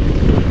 Brilliant.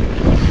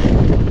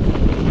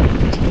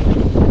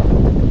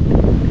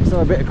 So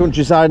a bit of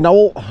countryside,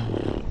 Noel.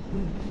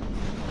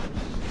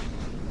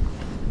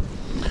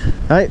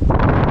 Hey,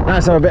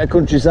 nice to have a bit of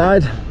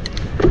countryside.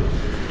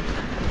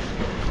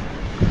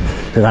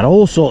 We've had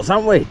all sorts,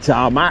 haven't we?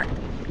 Tarmac,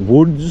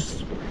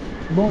 woods,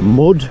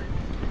 mud,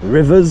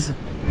 rivers.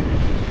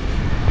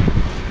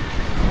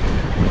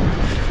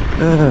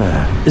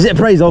 Is it a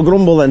praise or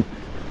grumble then?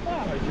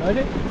 I enjoyed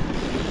it.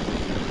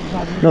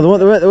 No,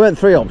 there weren't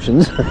three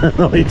options.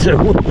 Only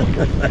two.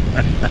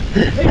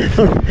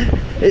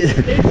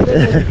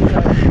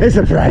 It's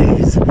a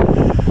praise.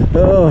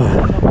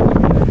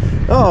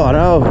 Oh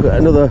no,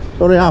 another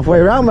only halfway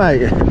around,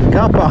 mate.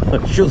 Car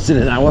park shuts in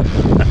an hour.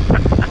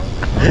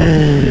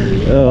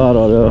 Oh, I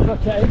don't know.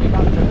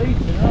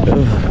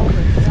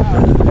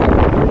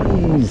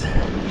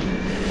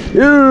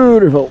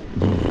 Beautiful.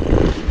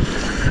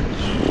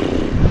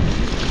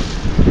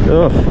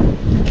 Oh.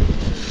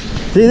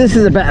 See, this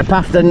is a better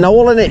path than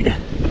Noel, isn't it?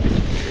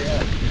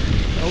 Yeah.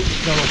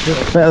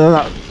 Better than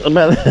that.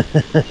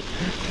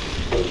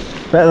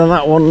 Better than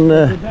that one.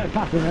 Better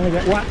path than I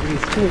get whacked with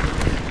his stick.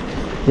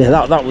 Yeah,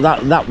 that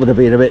would have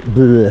been a bit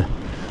bleh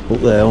up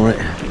there, wouldn't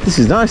it? This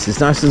is nice.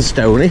 It's nice and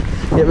stony.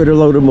 Get rid of a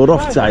load of mud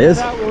off tyres.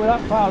 We were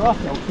that far off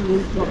though, so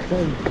we've got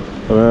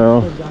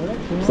Well,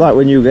 it's like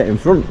when you get in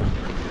front.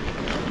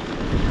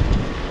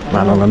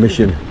 Man on a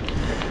mission.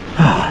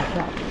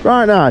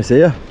 Right, nice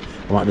here.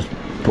 I might just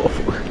put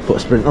a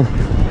sprint on.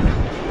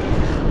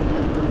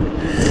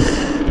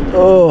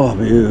 Oh,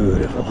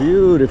 beautiful,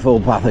 beautiful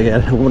path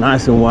again. Oh,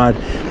 nice and wide. I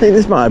think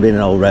this might have been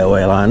an old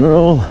railway line and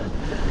all.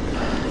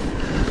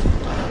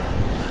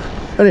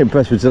 Very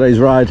impressed with today's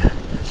ride.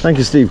 Thank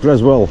you, Steve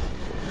Creswell.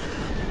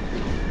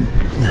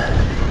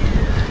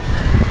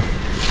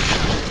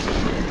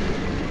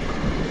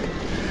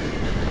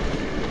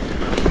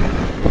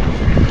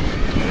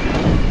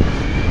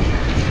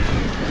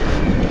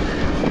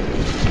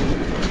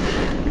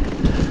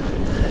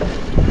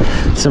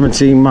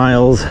 "17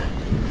 miles.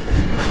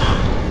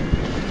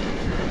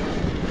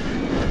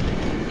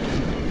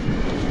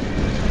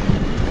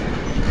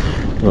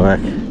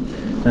 Right.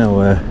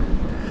 Now,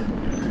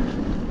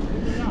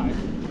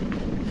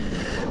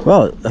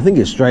 well, I think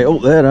it's straight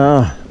up there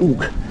now.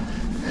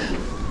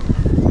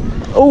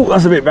 Oh,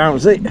 that's a bit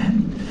bouncy.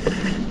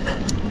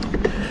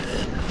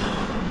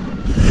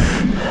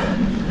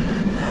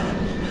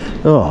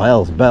 Oh,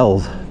 hell's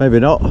bells. Maybe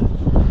not.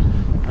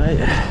 Right.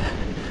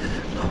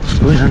 What's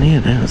going on here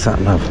now? What's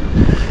that now?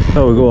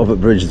 Oh, we go over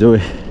bridge, do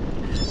we?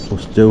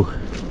 Must do.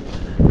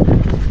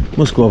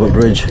 Must go over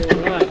bridge.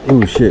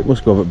 Oh shit,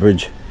 must go over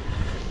bridge.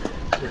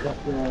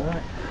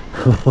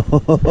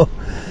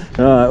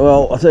 Alright,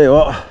 well, I'll tell you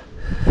what.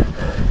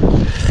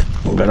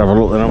 We'll better have a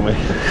look then, haven't we?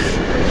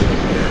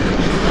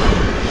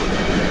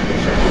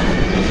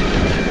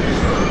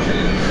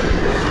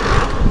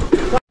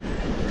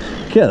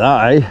 Get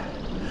that, eh?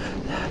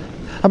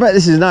 I bet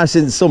this is nice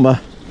in summer.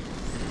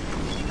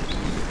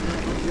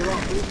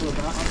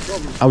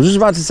 I was just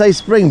about to say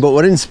spring, but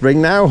we're in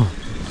spring now.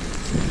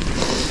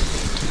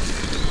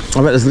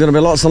 I bet there's going to be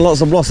lots and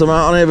lots of blossom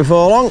out on here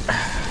before long.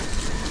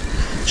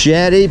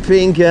 Cherry,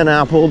 pink and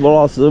apple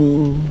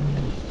blossom.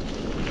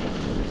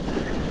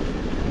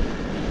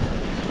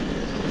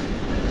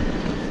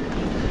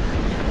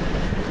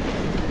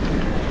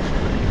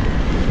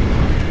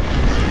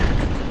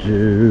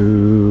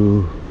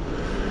 Oh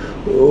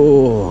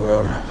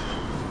God.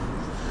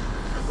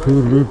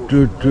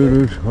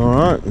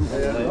 Alright.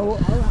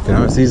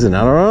 Now it's these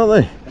another, aren't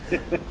they?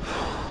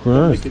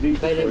 Right.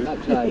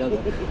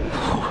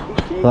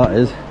 That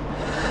is.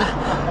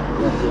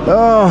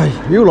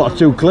 Oh, you lot are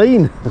too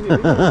clean.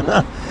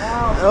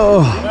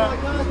 Oh.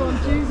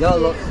 Yeah? I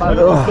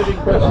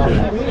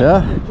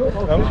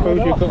don't suppose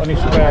you've got any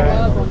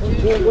spare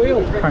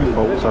tank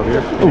bolts, have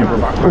you?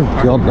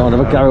 Oh God, no, I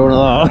never carry one of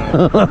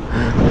that.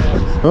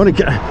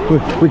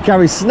 We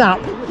carry snap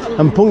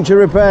and puncture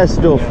repair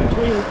stuff.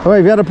 Oh,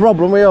 have you had a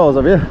problem with yours,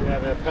 have you? Yeah,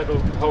 the pedal,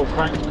 whole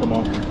crank's come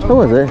off.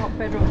 Oh, is it?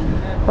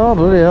 Oh,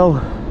 bloody hell.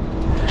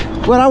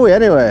 Where are we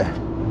anyway?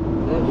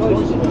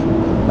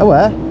 Oh,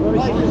 where?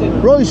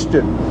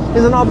 Royston.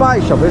 Is there not a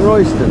bike shop in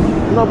Royston?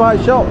 Not a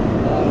bike shop?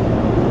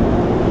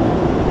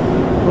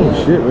 Oh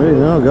shit, really?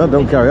 No, God,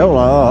 don't carry on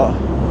like that.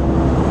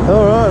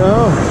 Alright,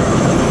 no.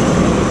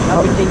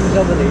 Everything's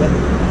over there.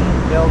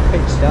 The old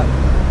pit stop,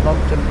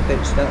 long-term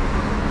pit stop.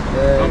 I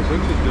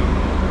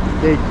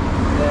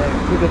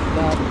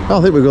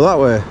think we go that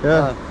way,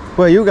 yeah.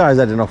 Where are you guys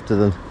heading off to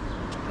then?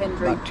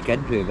 Back to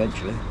Kendry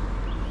eventually.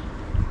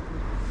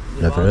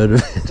 Never heard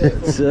of it.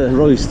 It's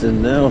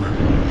Royston now.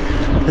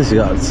 This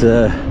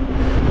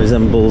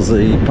resembles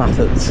the path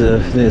at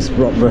near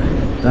Sprotborough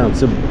down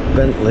to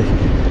Bentley,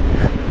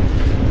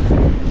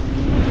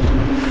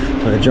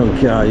 where John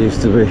Carr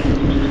used to be.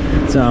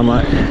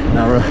 Tarmac,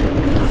 narrow.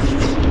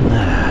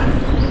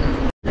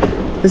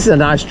 This is a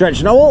nice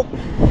stretch, Noel.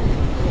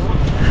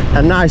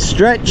 A nice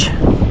stretch.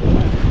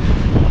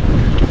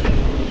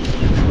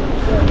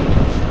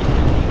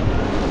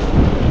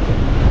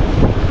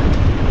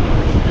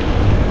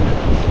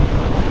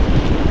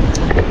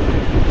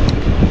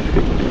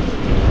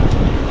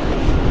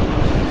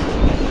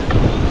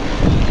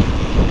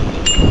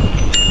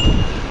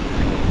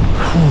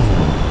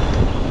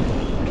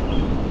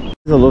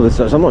 I love this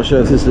stretch. I'm not sure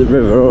if this is a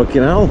river or a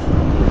canal.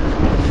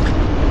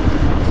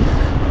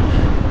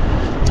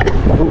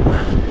 Ooh,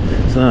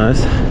 it's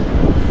nice.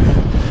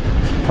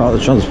 Part of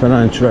the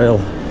Transpennine Trail.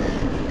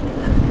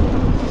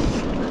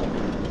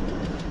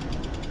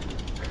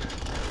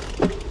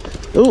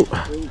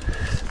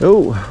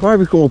 Oh, why have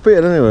we come up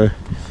here anyway?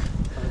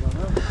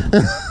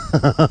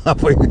 I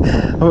thought we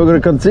were going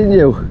to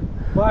continue.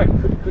 Why?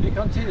 Could you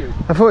continue?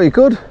 I thought you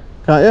could,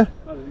 can't you?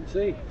 I didn't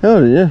see.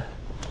 Oh, didn't you?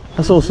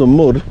 I saw some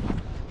mud.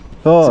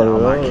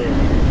 Oh,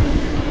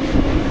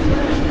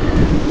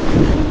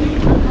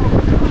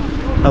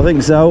 I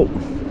think so.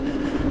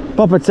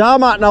 Pop a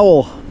tarmac,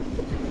 Noel.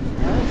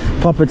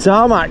 Pop a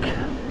tarmac.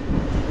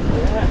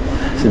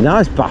 It's a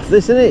nice path,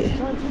 this, isn't it?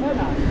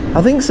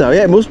 I think so,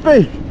 yeah, it must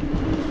be.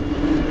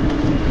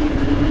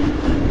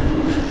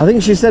 I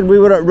think she said we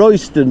were at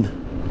Royston.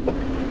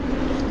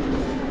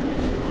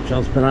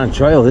 Transpennine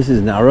Trail, this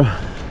is narrow.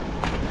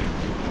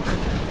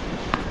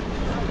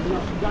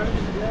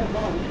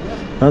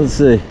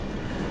 Fancy.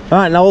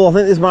 Right, Noel, I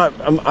think this might,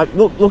 I'm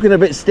looking a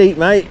bit steep,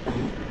 mate.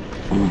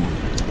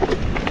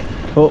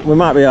 But we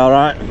might be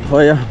alright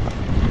for you.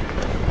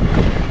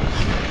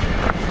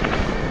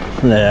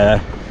 Yeah,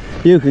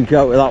 you can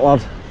cope with that,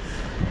 lad.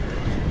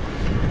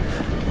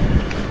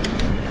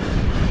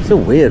 It's a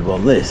weird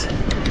one, this.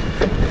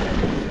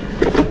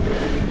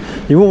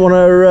 You wouldn't want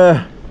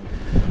to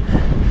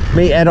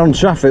meet head-on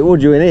traffic,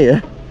 would you, in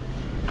here?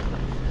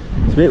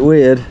 It's a bit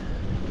weird.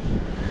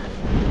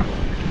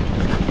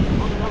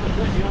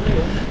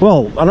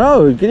 Well, I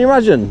know, can you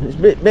imagine? It's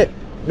a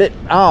bit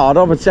hard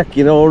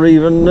overtaking or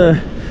even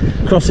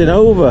crossing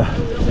over.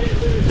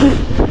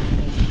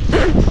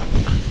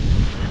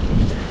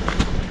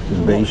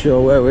 Not being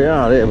sure where we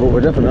are here, but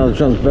we're definitely on the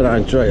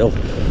Transpennine Trail.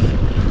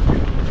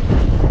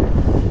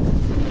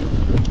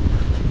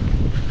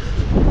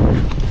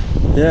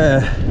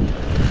 Yeah.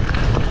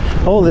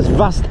 All this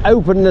vast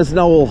openness,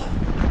 Noel.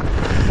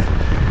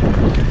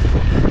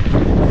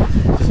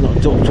 Just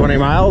knocked up 20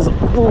 miles.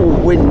 Ooh,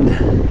 wind.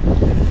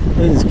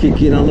 Wind's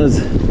kicking on us.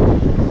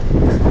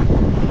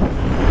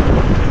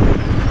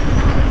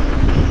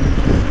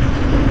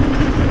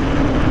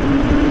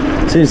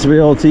 Seems to be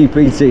all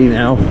TPT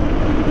now.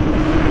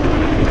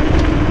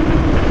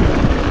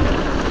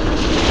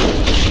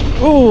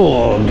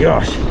 Oh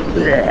gosh.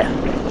 Yeah.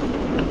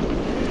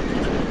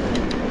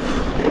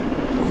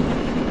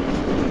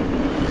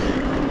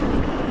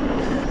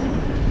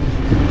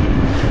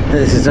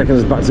 This is taking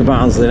us back to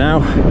Barnsley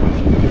now.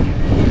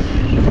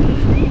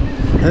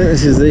 I think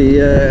this is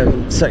the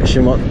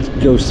section what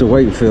goes to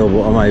Wakefield,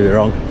 but I may be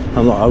wrong.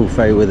 I'm not au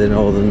fait with the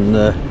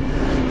northern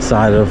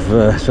side of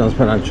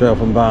Transpennine Trail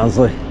from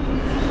Barnsley.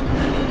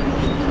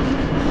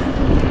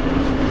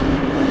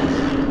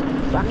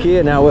 Back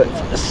here now at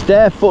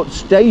Stairfoot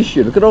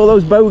Station. Look at all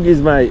those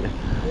bogies, mate. You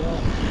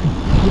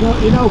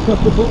know, because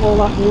they put all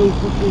that new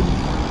fucking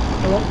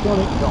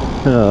electronics on.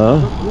 Oh.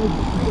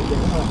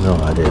 No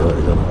idea what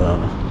they've done with that.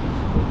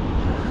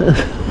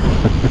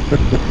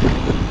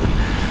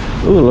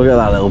 Oh, look at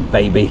that little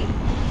baby.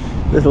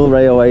 Little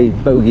railway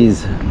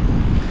bogies.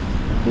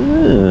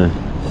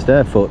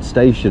 Stairfoot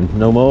Station,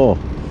 no more.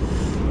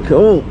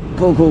 Cool.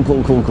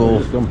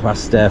 Just gone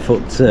past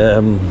Stairfoot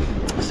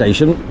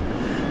Station,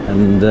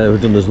 and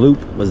we've done this loop,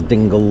 this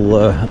Dingle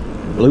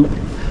loop.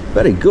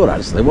 Very good,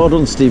 actually. Well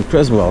done, Steve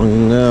Creswell.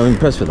 I'm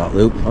impressed with that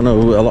loop. I know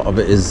a lot of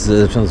it is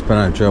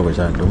Transpennine Trail, which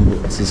I haven't done,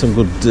 but there's some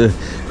good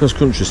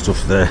cross-country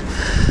stuff there.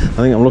 I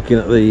think I'm looking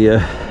at the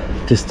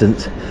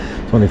distance,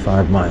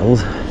 25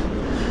 miles.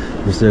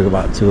 We've still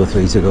got about 2 or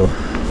 3 to go.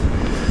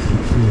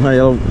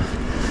 I'll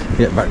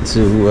get back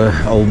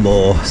to Old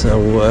Moor, so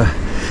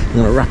I'm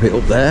going to wrap it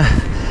up there.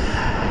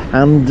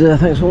 And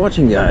thanks for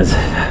watching, guys.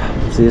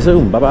 See you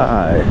soon. Bye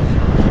bye.